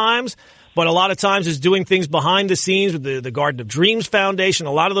lot of times – but a lot of times is doing things behind the scenes with the Garden of Dreams Foundation,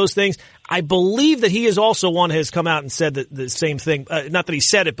 a lot of those things. I believe that he is also one who has come out and said the same thing. Not that he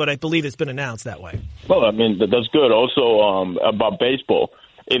said it, but I believe it's been announced that way. Well, I mean, that's good. Also, about baseball,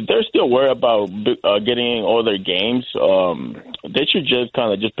 if they're still worried about getting all their games, they should just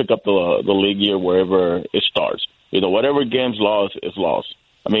kind of just pick up the league year wherever it starts. You know, whatever game's lost is lost.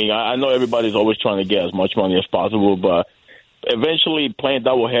 I mean, I know everybody's always trying to get as much money as possible, but eventually playing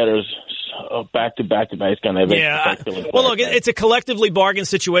doubleheaders back to back is going to well, look, it's a collectively bargained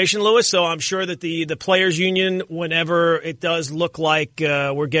situation, Lewis. So I'm sure that the players' union, whenever it does look like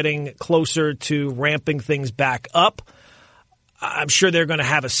we're getting closer to ramping things back up, I'm sure they're going to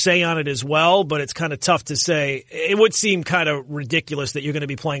have a say on it as well. But it's kind of tough to say. It would seem kind of ridiculous that you're going to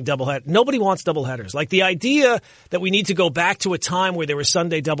be playing doubleheaders. Nobody wants doubleheaders. Like the idea that we need to go back to a time where there were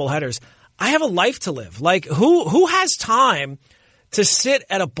Sunday doubleheaders. I have a life to live. Like who has time to sit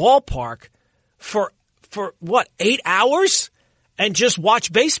at a ballpark for what, 8 hours and just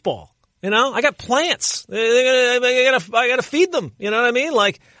watch baseball? You know, I got plants. I gotta feed them. You know what I mean?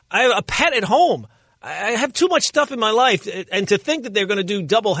 Like I have a pet at home. I have too much stuff in my life, and to think that they're going to do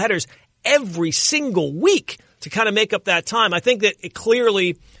double headers every single week to kind of make up that time, I think that it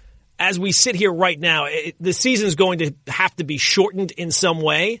clearly, as we sit here right now, the season is going to have to be shortened in some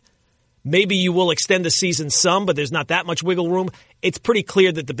way. Maybe you will extend the season some, but there's not that much wiggle room. It's pretty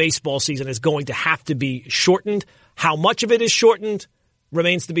clear that the baseball season is going to have to be shortened. How much of it is shortened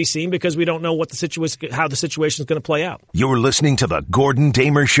remains to be seen because we don't know what how the situation is going to play out. You're listening to the Gordon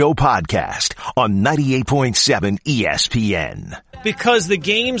Damer Show podcast on 98.7 ESPN. Because the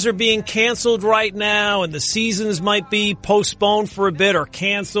games are being canceled right now and the seasons might be postponed for a bit or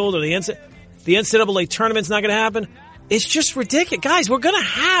canceled, or the NCAA tournament's not going to happen. It's just ridiculous. Guys, we're going to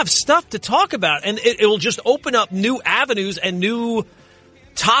have stuff to talk about, and it will just open up new avenues and new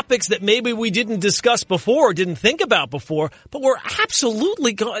topics that maybe we didn't discuss before or didn't think about before, but we're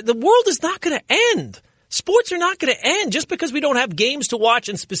absolutely going. The world is not going to end. Sports are not going to end just because we don't have games to watch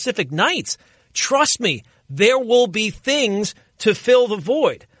in specific nights. Trust me, there will be things to fill the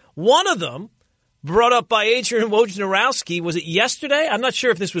void. One of them, brought up by Adrian Wojnarowski, was it yesterday? I'm not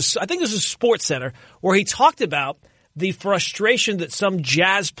sure if this was – I think this was Sports Center, where he talked about the frustration that some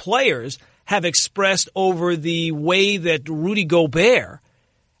Jazz players have expressed over the way that Rudy Gobert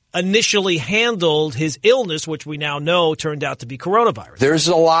initially handled his illness, which we now know turned out to be coronavirus. There's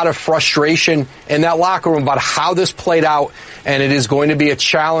a lot of frustration in that locker room about how this played out, and it is going to be a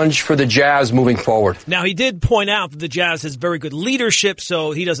challenge for the Jazz moving forward. Now, he did point out that the Jazz has very good leadership,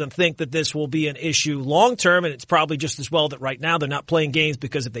 so he doesn't think that this will be an issue long term, and it's probably just as well that right now they're not playing games,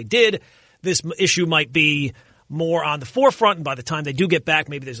 because if they did, this issue might be more on the forefront, and by the time they do get back,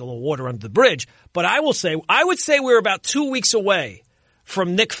 maybe there's a little water under the bridge. But I would say we're about 2 weeks away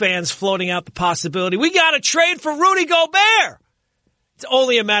from Knick fans floating out the possibility, we got to trade for Rudy Gobert. It's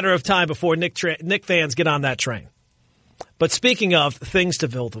only a matter of time before Knick fans get on that train. But speaking of things to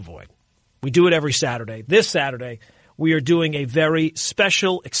fill the void, we do it every Saturday. This Saturday, we are doing a very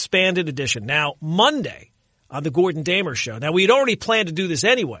special expanded edition. Now, Monday on the Gordon Damer Show. Now, we had already planned to do this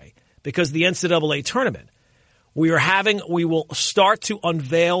anyway because of the NCAA tournament. We will start to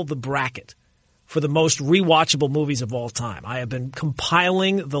unveil the bracket for the most rewatchable movies of all time. I have been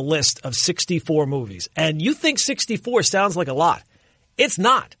compiling the list of 64 movies. And you think 64 sounds like a lot. It's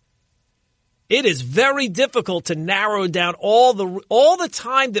not. It is very difficult to narrow down all the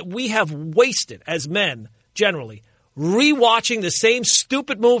time that we have wasted as men, generally, rewatching the same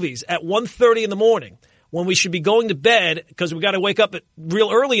stupid movies at 1:30 in the morning when we should be going to bed because we got to wake up real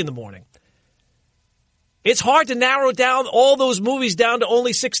early in the morning. It's hard to narrow down all those movies down to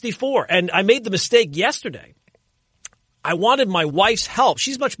only 64. And I made the mistake yesterday. I wanted my wife's help.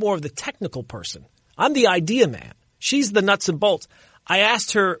 She's much more of the technical person. I'm the idea man. She's the nuts and bolts. I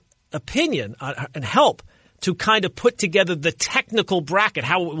asked her opinion and help to kind of put together the technical bracket,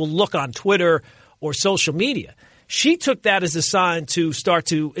 how it will look on Twitter or social media. She took that as a sign to start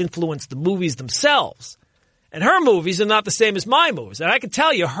to influence the movies themselves. And her movies are not the same as my movies. And I can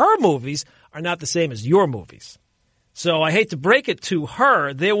tell you, her movies are not the same as your movies. So I hate to break it to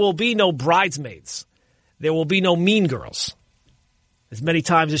her, there will be no Bridesmaids. There will be no Mean Girls. As many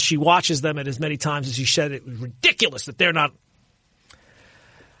times as she watches them and as many times as she said it was ridiculous that they're not.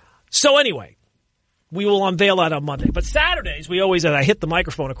 So anyway, we will unveil that on Monday. But Saturdays, we always, and I hit the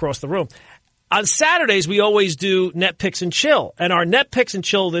microphone across the room. On Saturdays, we always do Net Picks and Chill. And our Net Picks and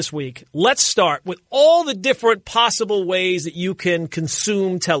Chill this week, let's start with all the different possible ways that you can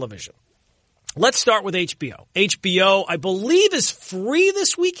consume television. Let's start with HBO. HBO, I believe, is free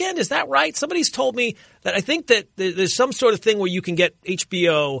this weekend. Is that right? Somebody's told me that I think that there's some sort of thing where you can get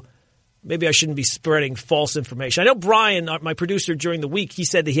HBO. Maybe I shouldn't be spreading false information. I know Brian, my producer during the week, he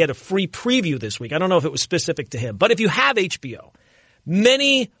said that he had a free preview this week. I don't know if it was specific to him. But if you have HBO,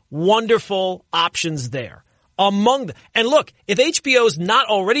 many wonderful options there. Among them. And look, if HBO is not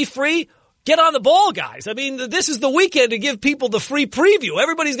already free, get on the ball, guys. I mean, this is the weekend to give people the free preview.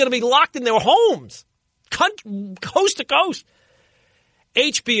 Everybody's going to be locked in their homes, coast to coast.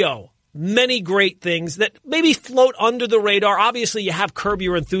 HBO, many great things that maybe float under the radar. Obviously, you have Curb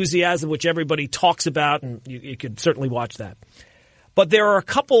Your Enthusiasm, which everybody talks about, and you could certainly watch that. But there are a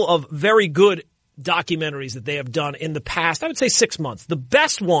couple of very good documentaries that they have done in the past, I would say 6 months. The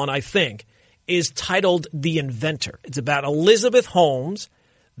best one, I think, is titled The Inventor. It's about Elizabeth Holmes,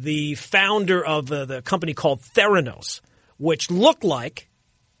 the founder of the company called Theranos, which looked like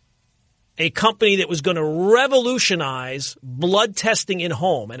a company that was going to revolutionize blood testing in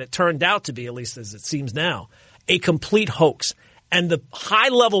home. And it turned out to be, at least as it seems now, a complete hoax. And the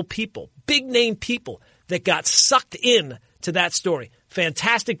high-level people, big-name people that got sucked in to that story.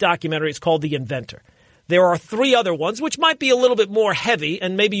 Fantastic documentary. It's called The Inventor. There are 3 other ones, which might be a little bit more heavy,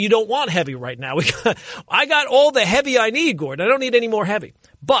 and maybe you don't want heavy right now. I got all the heavy I need, Gordon. I don't need any more heavy.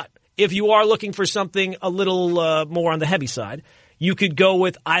 But if you are looking for something a little more on the heavy side, you could go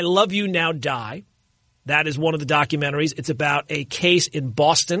with I Love You, Now Die. That is one of the documentaries. It's about a case in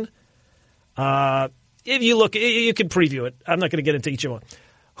Boston. If you look, you can preview it. I'm not going to get into each one.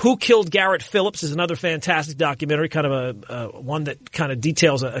 Who Killed Garrett Phillips is another fantastic documentary, kind of a one that kind of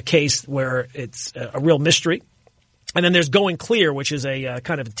details a case where it's a real mystery. And then there's Going Clear, which is a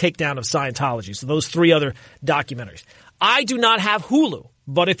kind of a takedown of Scientology. So those 3 other documentaries. I do not have Hulu,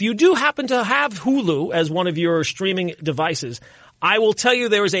 but if you do happen to have Hulu as one of your streaming devices, I will tell you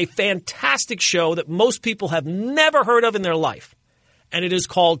there is a fantastic show that most people have never heard of in their life, and it is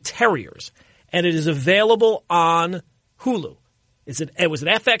called Terriers, and it is available on Hulu. It was an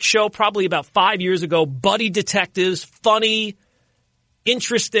FX show probably about 5 years ago. Buddy detectives, funny,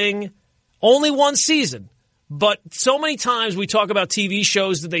 interesting. Only 1 season. But so many times we talk about TV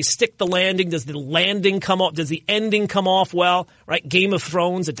shows, do they stick the landing? Does the landing come off? Does the ending come off well? Right? Game of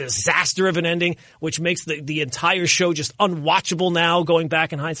Thrones, a disaster of an ending, which makes the entire show just unwatchable now, going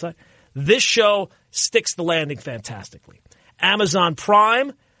back in hindsight. This show sticks the landing fantastically. Amazon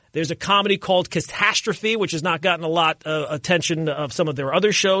Prime. There's a comedy called Catastrophe, which has not gotten a lot of attention of some of their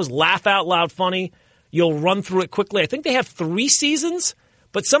other shows. Laugh out loud funny. You'll run through it quickly. I think they have 3 seasons,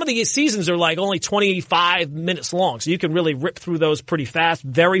 but some of the seasons are like only 25 minutes long, so you can really rip through those pretty fast.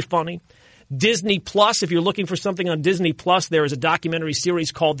 Very funny. Disney Plus, if you're looking for something on Disney Plus, there is a documentary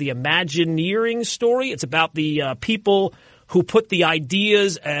series called The Imagineering Story. It's about the people who put the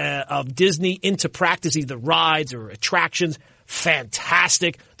ideas of Disney into practice, either rides or attractions.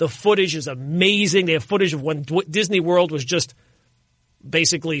 Fantastic. The footage is amazing. They have footage of when Disney World was just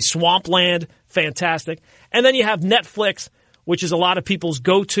basically swampland. Fantastic. And then you have Netflix, which is a lot of people's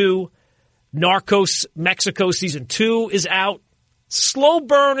go-to. Narcos Mexico Season 2 is out. Slow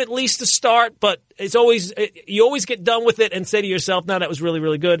burn at least to start, but it's always you always get done with it and say to yourself, no, that was really,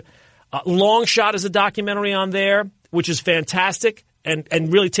 really good. Long Shot is a documentary on there, which is fantastic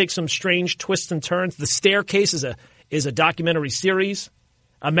and really takes some strange twists and turns. The Staircase is a documentary series.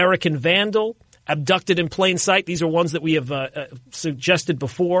 American Vandal, Abducted in Plain Sight. These are ones that we have suggested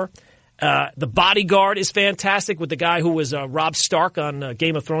before. The Bodyguard is fantastic with the guy who was Robb Stark on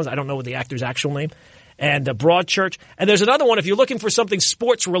Game of Thrones. I don't know the actor's actual name. And Broadchurch. And there's another one, if you're looking for something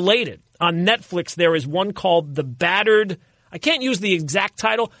sports-related. On Netflix, there is one called The Battered, I can't use the exact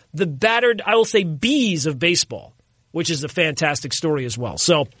title, The Battered, I will say, Bees of Baseball, which is a fantastic story as well.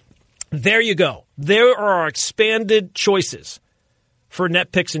 So There you go. There are expanded choices for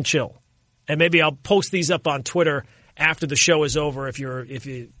Net Picks and Chill. And maybe I'll post these up on Twitter after the show is over if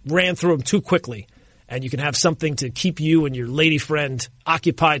you ran through them too quickly. And you can have something to keep you and your lady friend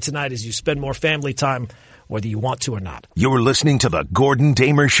occupied tonight as you spend more family time, whether you want to or not. You're listening to the Gordon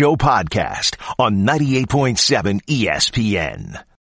Damer Show podcast on 98.7 ESPN.